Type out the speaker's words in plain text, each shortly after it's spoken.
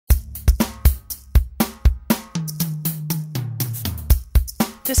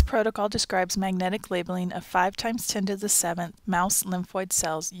This protocol describes magnetic labeling of 5 × 10 to the 7th mouse lymphoid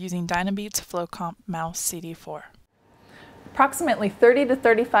cells using Dynabeads FlowComp mouse CD4. Approximately 30 to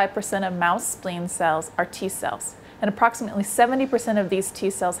 35% of mouse spleen cells are T cells, and approximately 70% of these T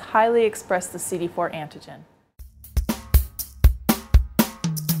cells highly express the CD4 antigen.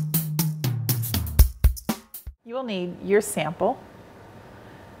 You will need your sample,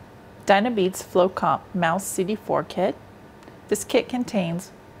 Dynabeads FlowComp mouse CD4 kit. This kit contains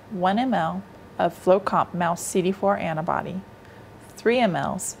 1 ml of FlowComp mouse CD4 antibody, 3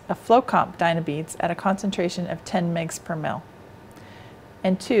 ml of FlowComp Dynabeads at a concentration of 10 mg per ml,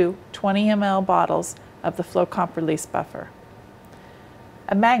 and 2 20 ml bottles of the FlowComp release buffer,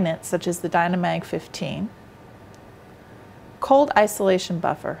 a magnet such as the Dynamag 15, cold isolation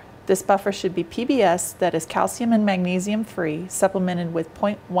buffer. This buffer should be PBS that is calcium and magnesium free, supplemented with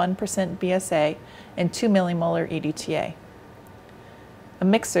 0.1% BSA and 2 millimolar EDTA. A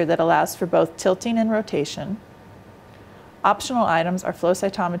mixer that allows for both tilting and rotation. Optional items are flow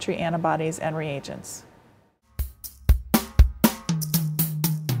cytometry antibodies and reagents.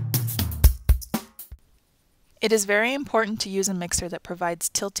 It is very important to use a mixer that provides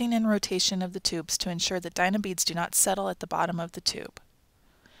tilting and rotation of the tubes to ensure that Dynabeads do not settle at the bottom of the tube.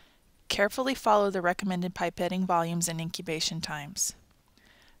 Carefully follow the recommended pipetting volumes and incubation times.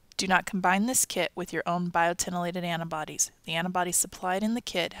 Do not combine this kit with your own biotinylated antibodies. The antibodies supplied in the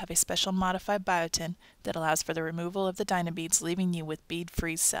kit have a special modified biotin that allows for the removal of the Dynabeads, leaving you with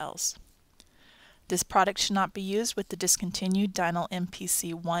bead-free cells. This product should not be used with the discontinued Dynyl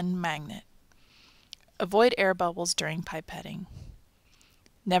MPC-1 magnet. Avoid air bubbles during pipetting.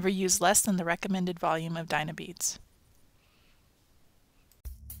 Never use less than the recommended volume of Dynabeads.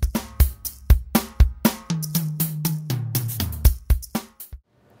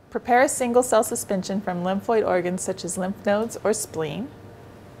 Prepare a single-cell suspension from lymphoid organs such as lymph nodes or spleen.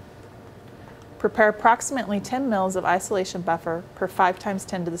 Prepare approximately 10 ml of isolation buffer per 5 ×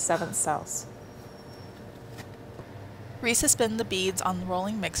 10 to the 7th cells. Resuspend the beads on the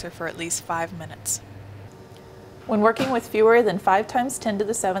rolling mixer for at least 5 minutes. When working with fewer than 5 × 10 to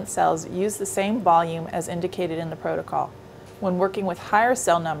the 7th cells, use the same volume as indicated in the protocol. When working with higher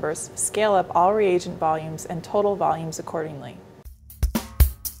cell numbers, scale up all reagent volumes and total volumes accordingly.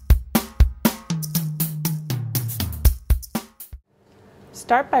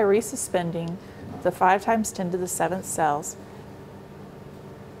 Start by resuspending the 5 × 10 to the 7th cells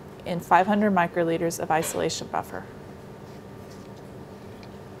in 500 microliters of isolation buffer.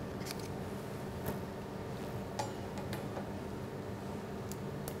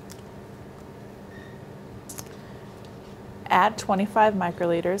 Add 25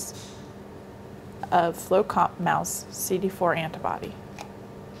 microliters of FlowComp mouse CD4 antibody.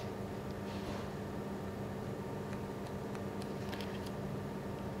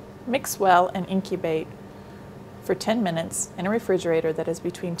 Mix well and incubate for 10 minutes in a refrigerator that is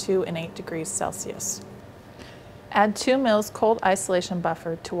between 2 and 8 degrees Celsius. Add 2 ml cold isolation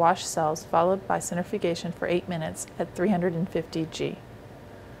buffer to wash cells, followed by centrifugation for 8 minutes at 350 G.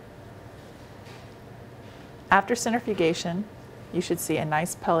 After centrifugation, you should see a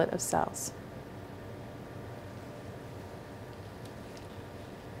nice pellet of cells.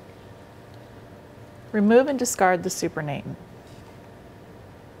 Remove and discard the supernatant.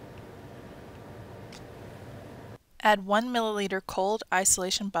 Add 1 milliliter cold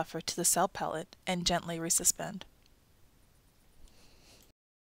isolation buffer to the cell pellet and gently resuspend.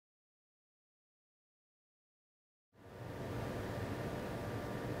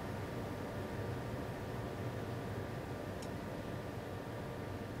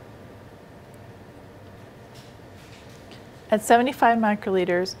 Add 75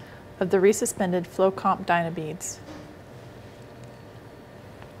 microliters of the resuspended FlowComp Dynabeads.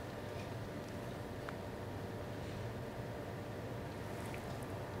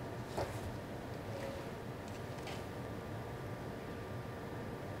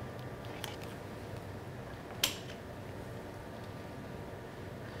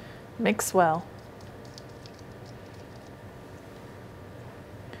 Mix well.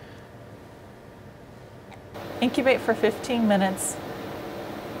 Incubate for 15 minutes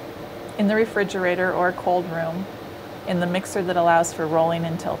in the refrigerator or a cold room in the mixer that allows for rolling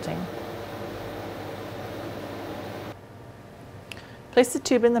and tilting. Place the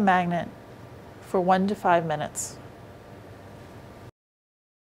tube in the magnet for 1 to 5 minutes.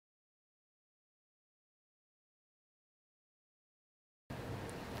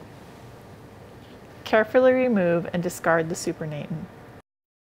 Carefully remove and discard the supernatant.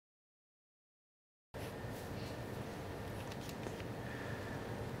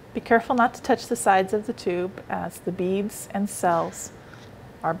 Be careful not to touch the sides of the tube, as the beads and cells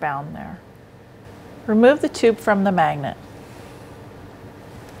are bound there. Remove the tube from the magnet.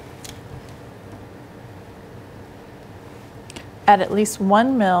 Add at least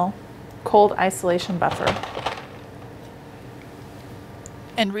 1 ml cold isolation buffer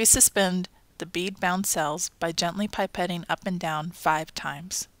and resuspend the bead-bound cells by gently pipetting up and down 5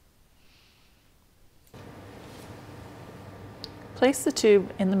 times. Place the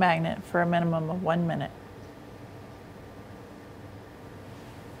tube in the magnet for a minimum of 1 minute.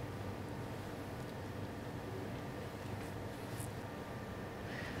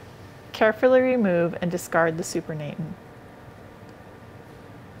 Carefully remove and discard the supernatant.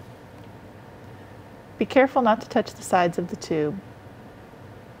 Be careful not to touch the sides of the tube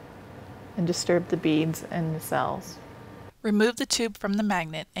and disturb the beads and the cells. Remove the tube from the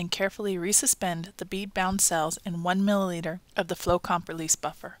magnet and carefully resuspend the bead-bound cells in 1 milliliter of the flow comp release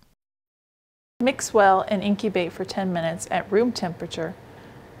buffer. Mix well and incubate for 10 minutes at room temperature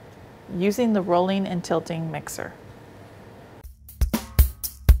using the rolling and tilting mixer.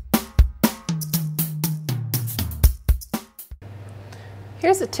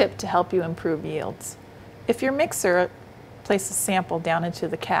 Here's a tip to help you improve yields. If your mixer places a sample down into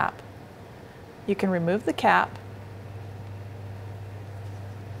the cap, you can remove the cap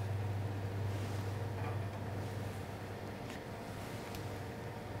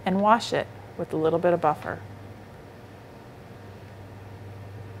and wash it with a little bit of buffer.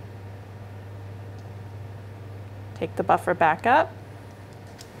 Take the buffer back up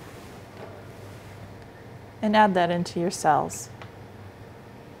and add that into your cells.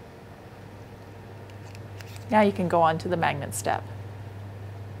 Now you can go on to the magnet step.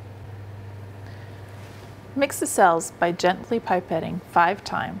 Mix the cells by gently pipetting 5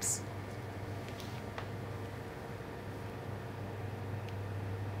 times.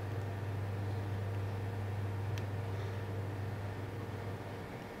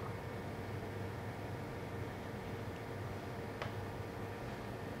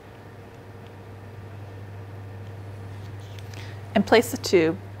 And place the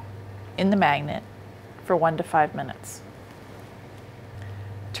tube in the magnet for 1 to 5 minutes.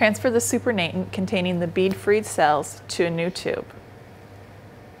 Transfer the supernatant containing the bead-free cells to a new tube.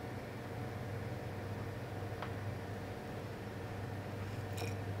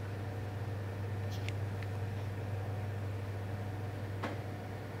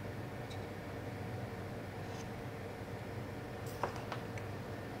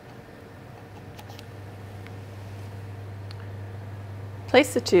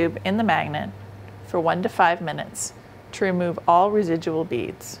 Place the tube in the magnet for 1 to 5 minutes to remove all residual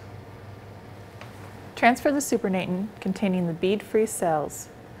beads. Transfer the supernatant containing the bead-free cells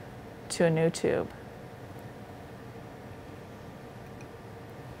to a new tube.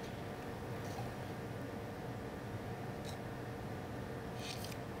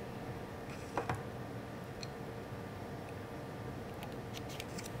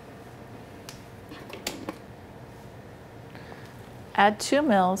 Add 2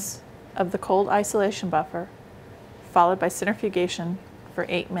 mL of the cold isolation buffer, followed by centrifugation for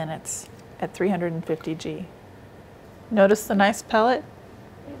 8 minutes at 350 G. Notice the nice pellet?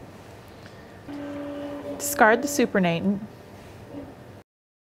 Discard the supernatant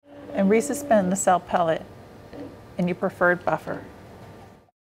and resuspend the cell pellet in your preferred buffer.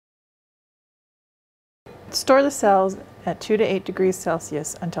 Store the cells at 2 to 8 degrees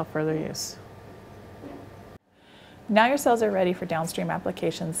Celsius until further use. Now your cells are ready for downstream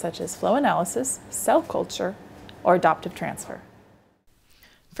applications such as flow analysis, cell culture, or adoptive transfer.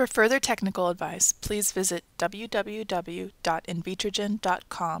 For further technical advice, please visit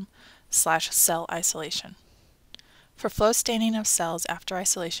www.invitrogen.com/cell isolation. For flow staining of cells after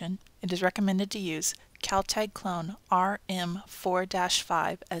isolation, it is recommended to use Caltag clone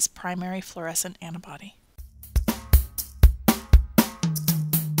RM4-5 as primary fluorescent antibody.